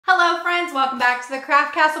friends, welcome back to the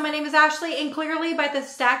Craft Castle. My name is Ashley, and clearly by the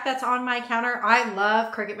stack that's on my counter, I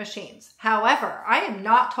love Cricut machines. However, I am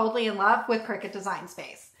not totally in love with Cricut Design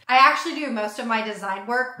Space. I actually do most of my design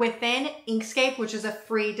work within Inkscape, which is a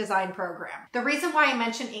free design program. The reason why I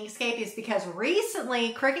mentioned Inkscape is because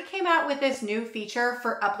recently Cricut came out with this new feature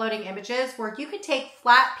for uploading images where you could take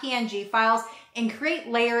flat PNG files and create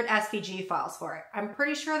layered SVG files for it. I'm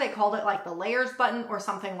pretty sure they called it like the layers button or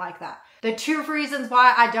something like that. The two reasons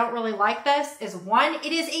why I don't really like this is one,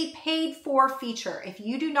 it is a paid for feature. If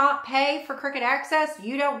you do not pay for Cricut Access,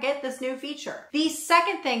 you don't get this new feature. The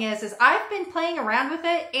second thing is I've been playing around with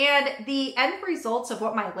it and the end results of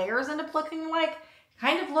what my layers end up looking like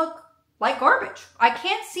kind of look like garbage. I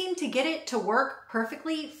can't seem to get it to work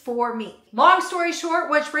perfectly for me. Long story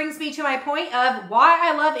short, which brings me to my point of why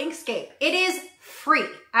I love Inkscape. It is free,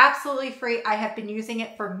 absolutely free. I have been using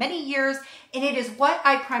it for many years, and it is what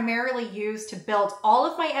I primarily use to build all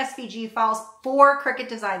of my SVG files for Cricut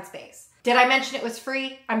Design Space. Did I mention it was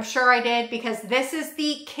free? I'm sure I did, because this is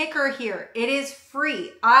the kicker here. It is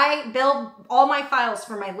free. I build all my files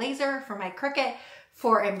for my laser, for my Cricut,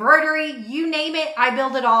 for embroidery, you name it, I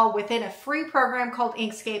build it all within a free program called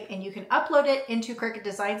Inkscape, and you can upload it into Cricut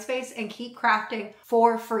Design Space and keep crafting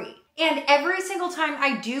for free. And every single time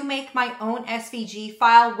I do make my own SVG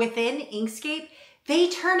file within Inkscape, they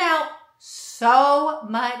turn out so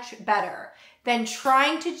much better than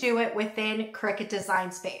trying to do it within Cricut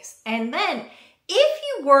Design Space. And then if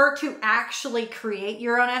you were to actually create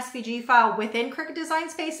your own SVG file within Cricut Design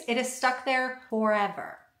Space, it is stuck there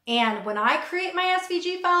forever. And when I create my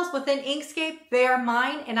SVG files within Inkscape, they are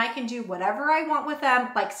mine and I can do whatever I want with them,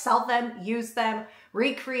 like sell them, use them,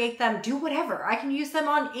 recreate them, do whatever. I can use them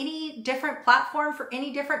on any different platform for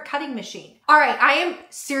any different cutting machine. All right, I am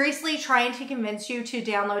seriously trying to convince you to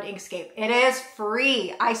download Inkscape. It is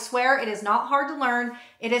free. I swear it is not hard to learn.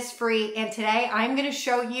 It is free. And today I'm going to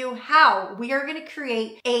show you how we are going to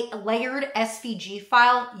create a layered SVG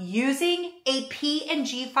file using a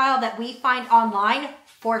PNG file that we find online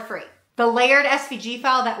for free. The layered SVG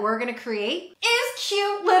file that we're gonna create is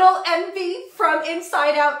cute little Envy from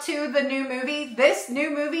Inside Out 2, the new movie. This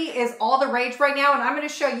new movie is all the rage right now, and I'm gonna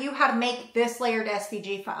show you how to make this layered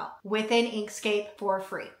SVG file within Inkscape for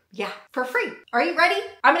free. Yeah, for free. Are you ready?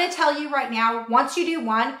 I'm gonna tell you right now, once you do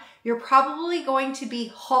one, you're probably going to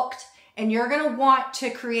be hooked and you're gonna want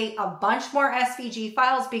to create a bunch more SVG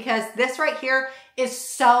files because this right here is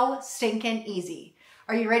so stinking easy.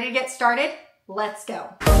 Are you ready to get started? Let's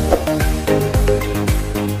go.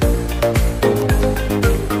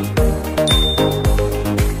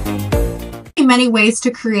 Many ways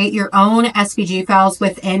to create your own SVG files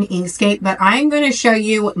within Inkscape, but I'm going to show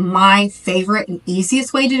you my favorite and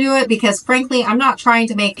easiest way to do it because frankly, I'm not trying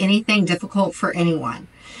to make anything difficult for anyone.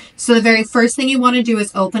 So the very first thing you want to do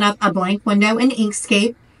is open up a blank window in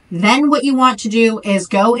Inkscape. Then what you want to do is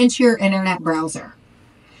go into your internet browser.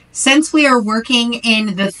 Since we are working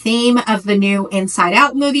in the theme of the new Inside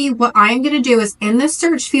Out movie, what I'm going to do is in the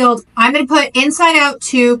search field, I'm going to put Inside Out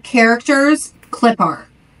 2 characters Clipart.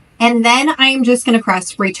 And then I'm just going to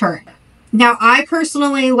press return. Now, I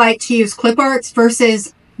personally like to use Cliparts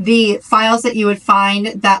versus the files that you would find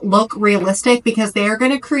that look realistic because they are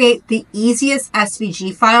going to create the easiest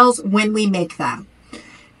SVG files when we make them.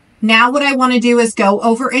 Now, what I want to do is go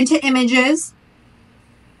over into images.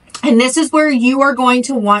 And this is where you are going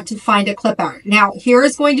to want to find a clip art. Now, here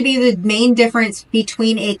is going to be the main difference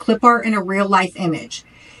between a clip art and a real life image.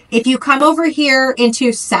 If you come over here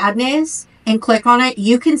into sadness and click on it,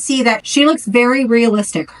 you can see that she looks very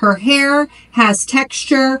realistic. Her hair has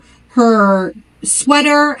texture. Her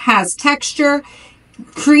sweater has texture.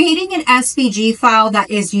 Creating an SVG file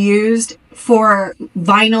that is used for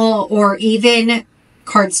vinyl or even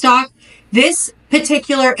cardstock, this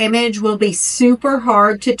particular image will be super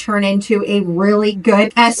hard to turn into a really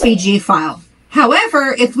good SVG file.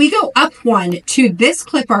 However, if we go up one to this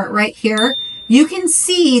clip art right here, you can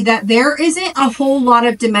see that there isn't a whole lot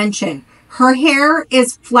of dimension. Her hair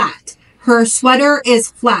is flat. Her sweater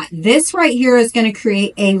is flat. This right here is going to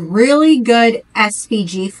create a really good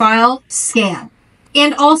SVG file scan.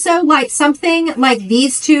 And also like something like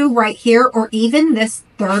these two right here, or even this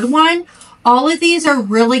third one, all of these are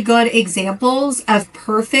really good examples of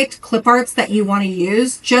perfect clip arts that you want to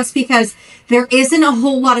use just because there isn't a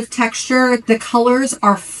whole lot of texture. The colors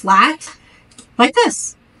are flat like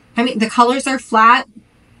this. I mean, the colors are flat.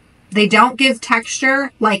 They don't give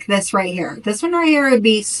texture like this right here. This one right here would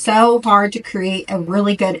be so hard to create a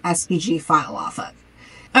really good SVG file off of.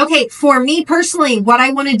 Okay, for me personally, what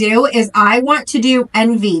I want to do is I want to do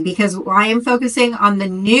Envy because I am focusing on the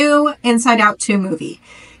new Inside Out 2 movie.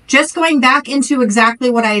 Just going back into exactly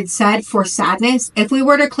what I had said for sadness, if we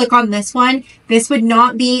were to click on this one, this would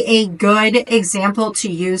not be a good example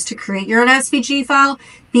to use to create your own SVG file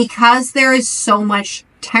because there is so much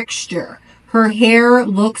texture. Her hair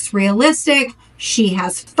looks realistic. She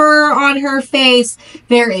has fur on her face.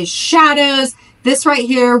 There is shadows. This right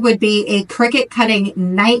here would be a Cricut cutting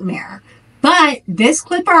nightmare. But this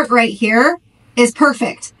clip art right here is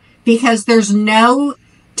perfect because there's no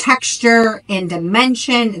texture and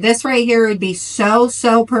dimension. This right here would be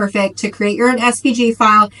so perfect to create your own SVG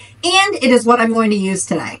file, and it is what I'm going to use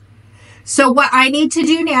today. So what I need to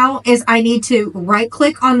do now is I need to right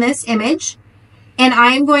click on this image and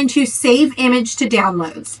I am going to save image to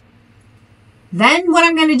downloads. Then what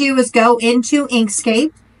I'm going to do is go into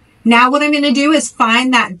Inkscape. Now what I'm going to do is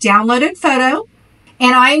find that downloaded photo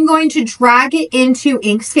and I'm going to drag it into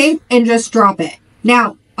Inkscape and just drop it.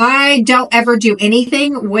 Now, I don't ever do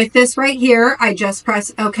anything with this right here. I just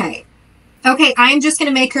press OK. Okay, I'm just going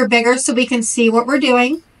to make her bigger so we can see what we're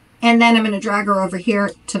doing. And then I'm going to drag her over here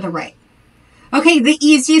to the right. Okay, the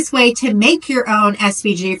easiest way to make your own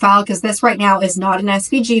SVG file, because this right now is not an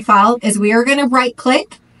SVG file, is we are going to right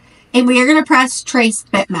click and we are going to press Trace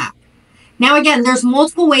Bitmap. Now again, there's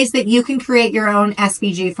multiple ways that you can create your own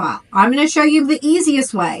SVG file. I'm going to show you the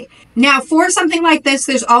easiest way. Now for something like this,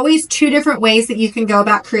 there's always two different ways that you can go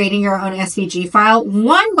about creating your own SVG file.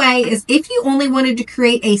 One way is if you only wanted to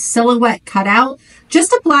create a silhouette cutout,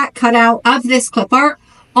 just a black cutout of this clip art,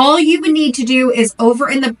 all you would need to do is over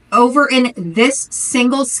in this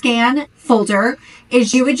single scan folder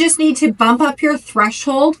is you would just need to bump up your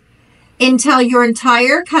threshold until your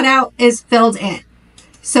entire cutout is filled in.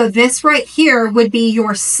 So this right here would be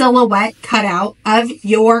your silhouette cutout of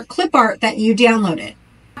your clip art that you downloaded.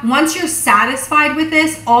 Once you're satisfied with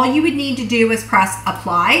this, all you would need to do is press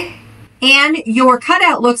apply. And your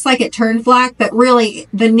cutout looks like it turned black, but really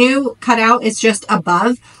the new cutout is just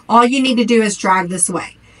above. All you need to do is drag this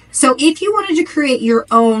away. So if you wanted to create your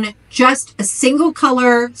own, just a single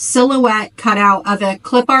color silhouette cutout of a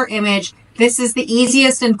clip art image, this is the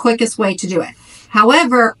easiest and quickest way to do it.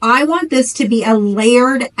 However, I want this to be a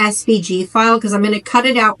layered SVG file because I'm going to cut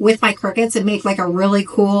it out with my Cricuts and make like a really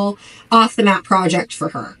cool off the map project for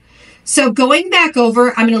her. So going back over,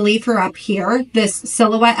 I'm going to leave her up here, this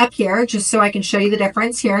silhouette up here, just so I can show you the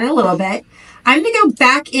difference here in a little bit. I'm going to go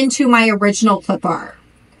back into my original clip art.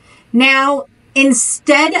 Now,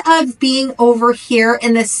 instead of being over here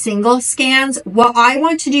in the single scans, what I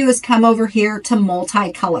want to do is come over here to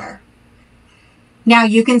multicolor. Now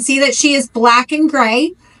you can see that she is black and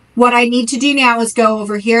gray. What I need to do now is go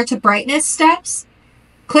over here to brightness steps,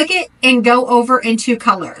 click it and go over into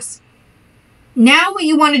colors. Now what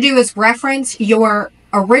you want to do is reference your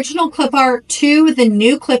original clip art to the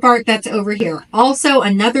new clip art that's over here. Also,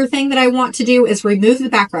 another thing that I want to do is remove the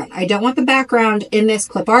background. I don't want the background in this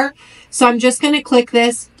clip art, so I'm just going to click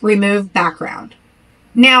this, remove background.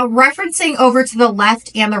 Now, referencing over to the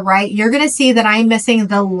left and the right, you're going to see that I'm missing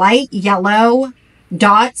the light yellow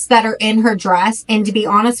dots that are in her dress. And to be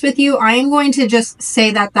honest with you, I am going to just say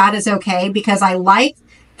that that is okay because I like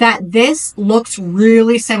that this looks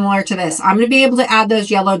really similar to this. I'm going to be able to add those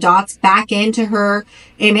yellow dots back into her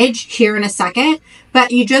image here in a second,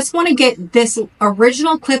 but you just want to get this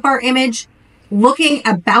original clip art image looking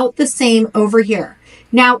about the same over here.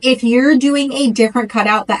 Now, if you're doing a different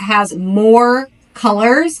cutout that has more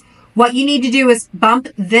colors, what you need to do is bump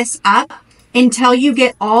this up until you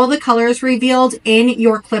get all the colors revealed in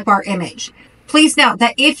your clip art image. Please note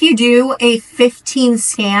that if you do a 15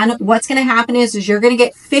 scan, what's going to happen is you're going to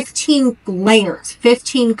get 15 layers,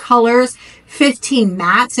 15 colors, 15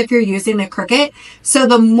 mats if you're using the Cricut. So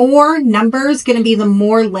the more numbers going to be the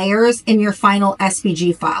more layers in your final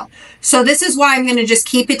SVG file. So this is why I'm going to just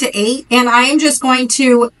keep it to 8. And I am just going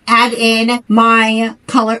to add in my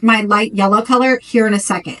color, my light yellow color here in a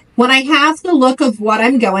second. When I have the look of what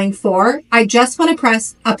I'm going for, I just want to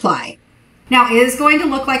press apply. Now it is going to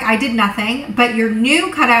look like I did nothing, but your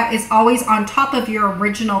new cutout is always on top of your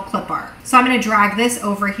original clip art. So I'm going to drag this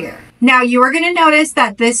over here. Now you are going to notice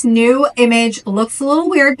that this new image looks a little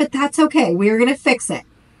weird, but that's okay. We are going to fix it.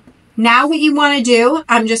 Now what you want to do,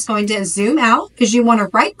 I'm just going to zoom out because you want to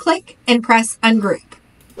right click and press ungroup.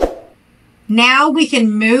 Now we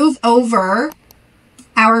can move over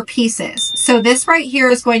our pieces. So this right here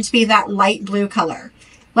is going to be that light blue color.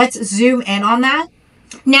 Let's zoom in on that.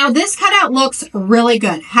 Now this cutout looks really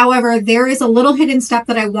good. However, there is a little hidden step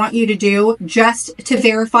that I want you to do just to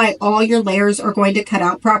verify all your layers are going to cut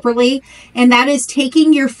out properly. And that is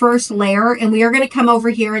taking your first layer, and we are going to come over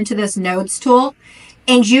here into this nodes tool.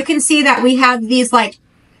 And you can see that we have these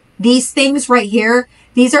things right here.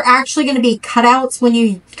 These are actually going to be cutouts when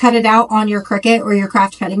you cut it out on your Cricut or your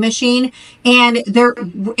craft cutting machine. And they're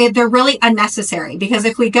really unnecessary because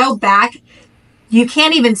if we go back, you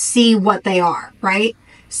can't even see what they are, right?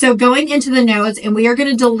 So going into the nodes, and we are going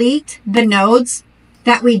to delete the nodes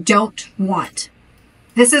that we don't want.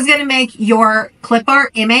 This is going to make your Clipart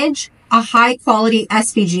image a high quality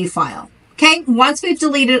SVG file. Okay, once we've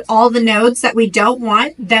deleted all the nodes that we don't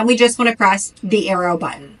want, then we just want to press the arrow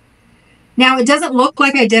button. Now, it doesn't look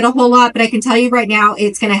like I did a whole lot, but I can tell you right now,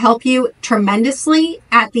 it's going to help you tremendously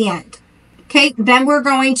at the end. Okay, then we're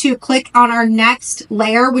going to click on our next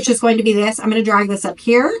layer, which is going to be this. I'm going to drag this up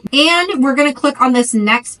here, and we're going to click on this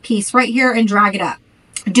next piece right here and drag it up.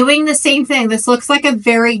 Doing the same thing. This looks like a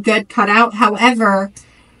very good cutout. However,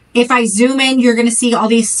 if I zoom in, you're going to see all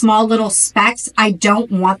these small little specks. I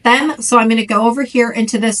don't want them. So I'm going to go over here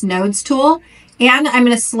into this nodes tool, and I'm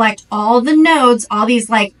going to select all the nodes, all these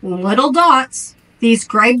like little dots, these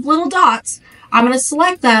gray little dots. I'm going to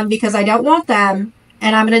select them because I don't want them,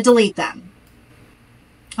 and I'm going to delete them.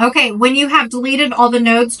 Okay, when you have deleted all the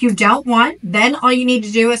nodes you don't want, then all you need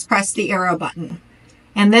to do is press the arrow button.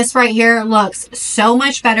 And this right here looks so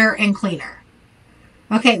much better and cleaner.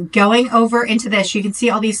 Okay, going over into this, you can see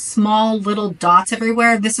all these small little dots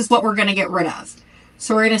everywhere. This is what we're going to get rid of.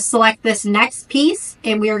 So we're going to select this next piece,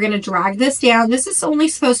 and we are going to drag this down. This is only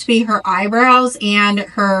supposed to be her eyebrows and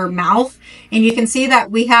her mouth. And you can see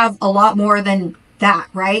that we have a lot more than that,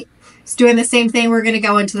 right? It's doing the same thing. We're going to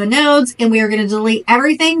go into the nodes, and we are going to delete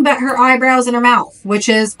everything but her eyebrows and her mouth, which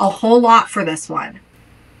is a whole lot for this one.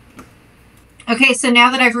 Okay, so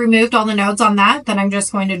now that I've removed all the nodes on that, then I'm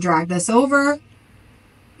just going to drag this over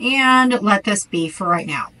and let this be for right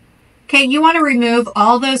now. Okay, you want to remove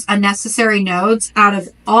all those unnecessary nodes out of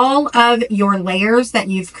all of your layers that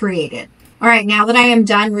you've created. All right, now that I am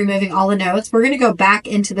done removing all the nodes, we're going to go back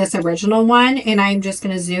into this original one, and I'm just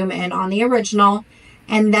going to zoom in on the original.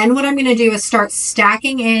 And then what I'm going to do is start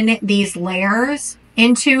stacking in these layers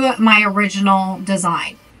into my original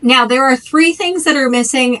design. Now, there are 3 things that are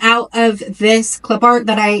missing out of this clip art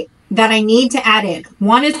that I need to add in.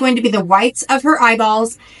 One is going to be the whites of her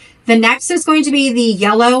eyeballs. The next is going to be the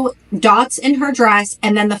yellow dots in her dress.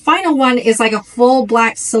 And then the final one is like a full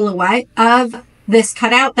black silhouette of this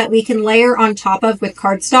cutout that we can layer on top of with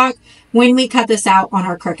cardstock when we cut this out on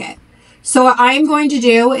our Cricut. So what I'm going to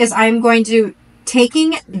do is I'm going to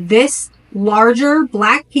taking this larger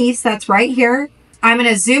black piece that's right here. I'm going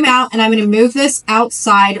to zoom out and I'm going to move this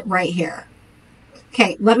outside right here.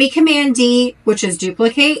 Okay, let me Command D, which is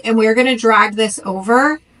duplicate, and we're going to drag this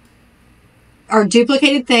over, our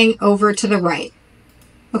duplicated thing over to the right.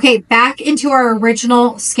 Okay, back into our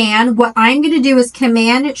original scan. What I'm going to do is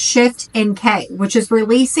Command Shift and K, which is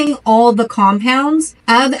releasing all the compounds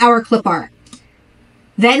of our clip art.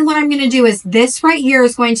 Then what I'm going to do is this right here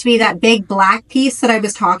is going to be that big black piece that I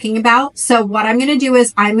was talking about. So what I'm going to do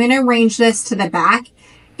is I'm going to arrange this to the back,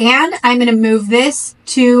 and I'm going to move this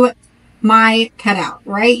to my cutout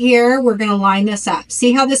right here. We're going to line this up.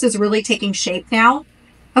 See how this is really taking shape now?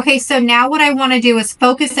 Okay, so now what I want to do is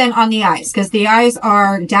focus in on the eyes, because the eyes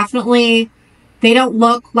are definitely, they don't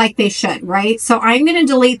look like they should, right? So I'm going to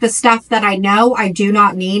delete the stuff that I know I do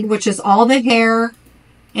not need, which is all the hair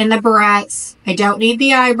and the barrettes. I don't need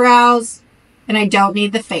the eyebrows, and I don't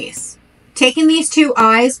need the face. Taking these 2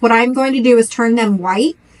 eyes, what I'm going to do is turn them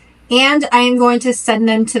white, and I am going to send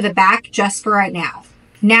them to the back just for right now.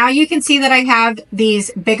 Now you can see that I have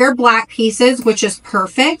these bigger black pieces, which is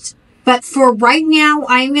perfect. But for right now,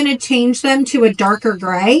 I'm going to change them to a darker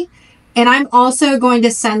gray. And I'm also going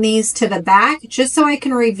to send these to the back just so I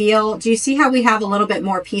can reveal. Do you see how we have a little bit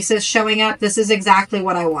more pieces showing up? This is exactly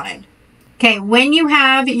what I wanted. Okay, when you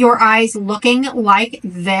have your eyes looking like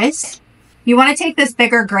this, you want to take this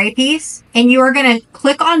bigger gray piece and you are going to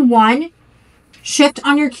click on one, Shift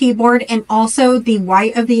on your keyboard, and also the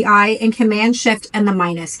white of the eye, and Command Shift and the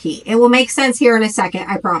minus key. It will make sense here in a second,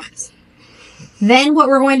 I promise. Then what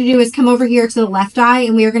we're going to do is come over here to the left eye,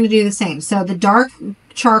 and we are going to do the same. So the dark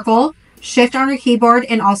charcoal, Shift on your keyboard,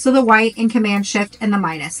 and also the white, and Command Shift and the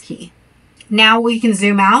minus key. Now we can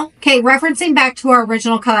zoom out. Okay, referencing back to our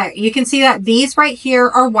original color, you can see that these right here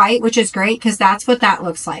are white, which is great because that's what that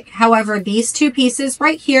looks like. However, these 2 pieces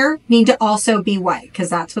right here need to also be white because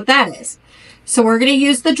that's what that is. So we're going to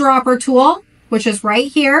use the dropper tool, which is right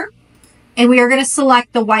here, and we are going to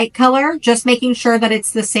select the white color, just making sure that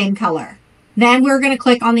it's the same color. Then we're going to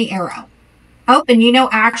click on the arrow. Oh, and you know,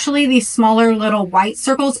 actually these smaller little white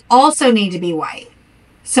circles also need to be white.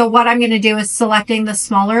 So what I'm going to do is selecting the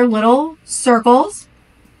smaller little circles,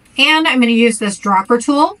 and I'm going to use this dropper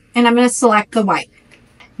tool, and I'm going to select the white.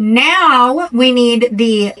 Now we need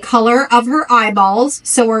the color of her eyeballs.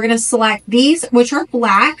 So we're going to select these, which are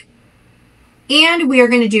black. And we are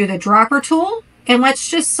going to do the dropper tool. And let's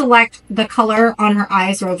just select the color on her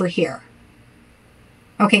eyes over here.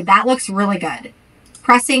 Okay, that looks really good.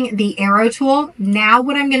 Pressing the arrow tool. Now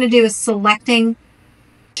what I'm going to do is selecting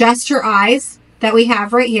just her eyes that we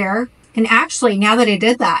have right here. And actually, now that I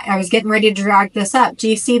did that, I was getting ready to drag this up. Do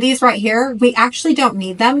you see these right here? We actually don't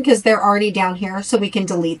need them because they're already down here, so we can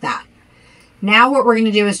delete that. Now what we're going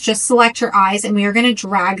to do is just select her eyes, and we are going to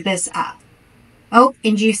drag this up. Oh,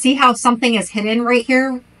 and do you see how something is hidden right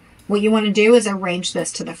here? What you want to do is arrange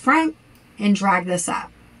this to the front and drag this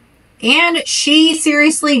up. And she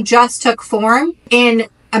seriously just took form in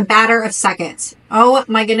a matter of seconds. Oh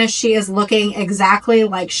my goodness, she is looking exactly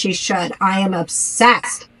like she should. I am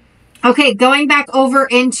obsessed. Okay, going back over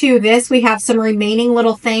into this, we have some remaining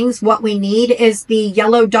little things. What we need is the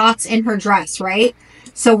yellow dots in her dress, right?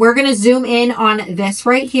 So we're going to zoom in on this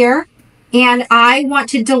right here. And I want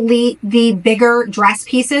to delete the bigger dress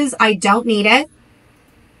pieces. I don't need it.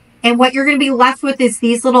 And what you're going to be left with is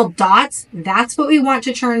these little dots. That's what we want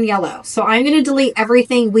to turn yellow. So I'm going to delete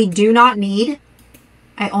everything we do not need.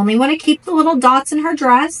 I only want to keep the little dots in her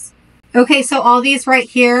dress. Okay, so all these right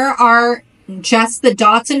here are just the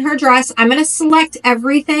dots in her dress. I'm going to select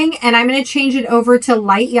everything and I'm going to change it over to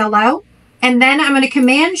light yellow. And then I'm going to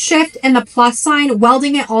Command Shift and the plus sign,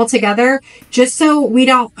 welding it all together just so we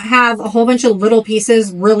don't have a whole bunch of little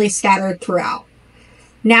pieces really scattered throughout.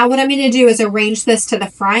 Now what I'm going to do is arrange this to the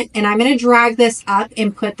front and I'm going to drag this up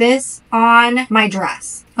and put this on my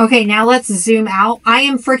dress. Okay, now let's zoom out. I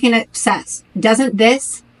am freaking obsessed. Doesn't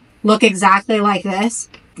this look exactly like this?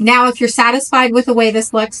 Now, if you're satisfied with the way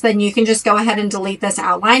this looks, then you can just go ahead and delete this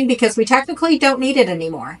outline because we technically don't need it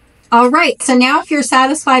anymore. All right, so now if you're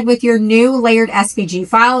satisfied with your new layered SVG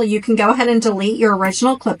file, you can go ahead and delete your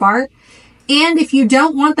original clip art. And if you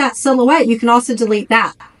don't want that silhouette, you can also delete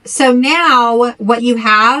that. So now what you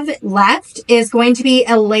have left is going to be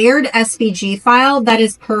a layered SVG file that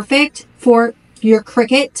is perfect for your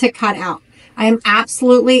Cricut to cut out. I am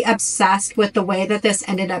absolutely obsessed with the way that this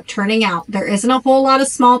ended up turning out. There isn't a whole lot of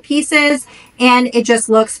small pieces and it just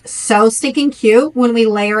looks so stinking cute when we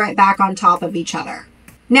layer it back on top of each other.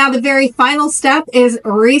 Now the very final step is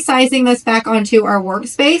resizing this back onto our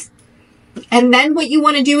workspace. And then what you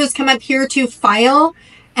want to do is come up here to File,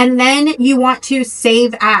 and then you want to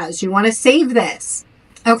Save As. You want to save this.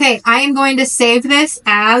 Okay, I am going to save this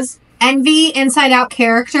as Envy Inside Out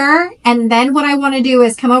Character. And then what I want to do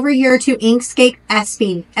is come over here to Inkscape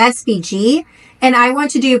SVG, and I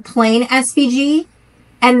want to do Plain SVG,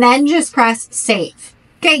 and then just press Save.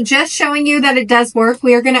 Okay, just showing you that it does work.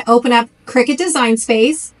 We are going to open up Cricut Design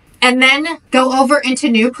Space, and then go over into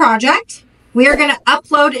New Project. We are going to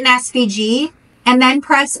upload an SVG and then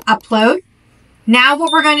press upload. Now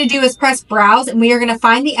what we're going to do is press browse and we are going to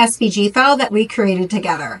find the SVG file that we created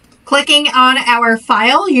together. Clicking on our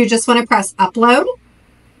file, you just want to press upload.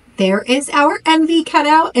 There is our Envy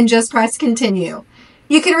cutout and just press continue.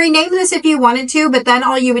 You can rename this if you wanted to, but then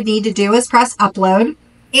all you would need to do is press upload.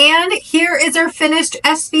 And here is our finished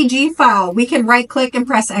SVG file. We can right click and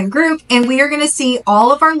press ungroup, and we are going to see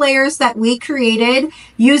all of our layers that we created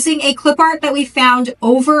using a clip art that we found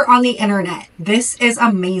over on the internet. This is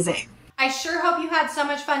amazing. I sure hope you had so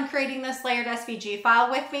much fun creating this layered SVG file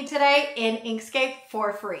with me today in Inkscape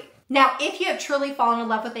for free. Now, if you have truly fallen in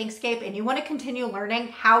love with Inkscape and you want to continue learning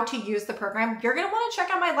how to use the program, you're going to want to check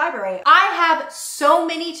out my library. I have so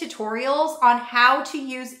many tutorials on how to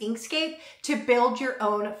use Inkscape to build your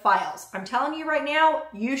own files. I'm telling you right now,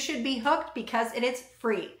 you should be hooked because it is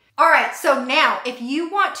free. All right, so now if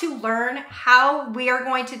you want to learn how we are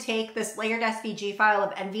going to take this layered SVG file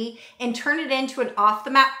of Envy and turn it into an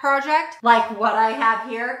off-the-map project like what I have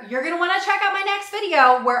here, you're going to want to check out my next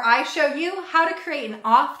video where I show you how to create an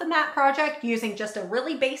off-the-map project using just a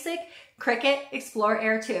really basic Cricut Explore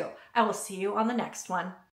Air 2. I will see you on the next one.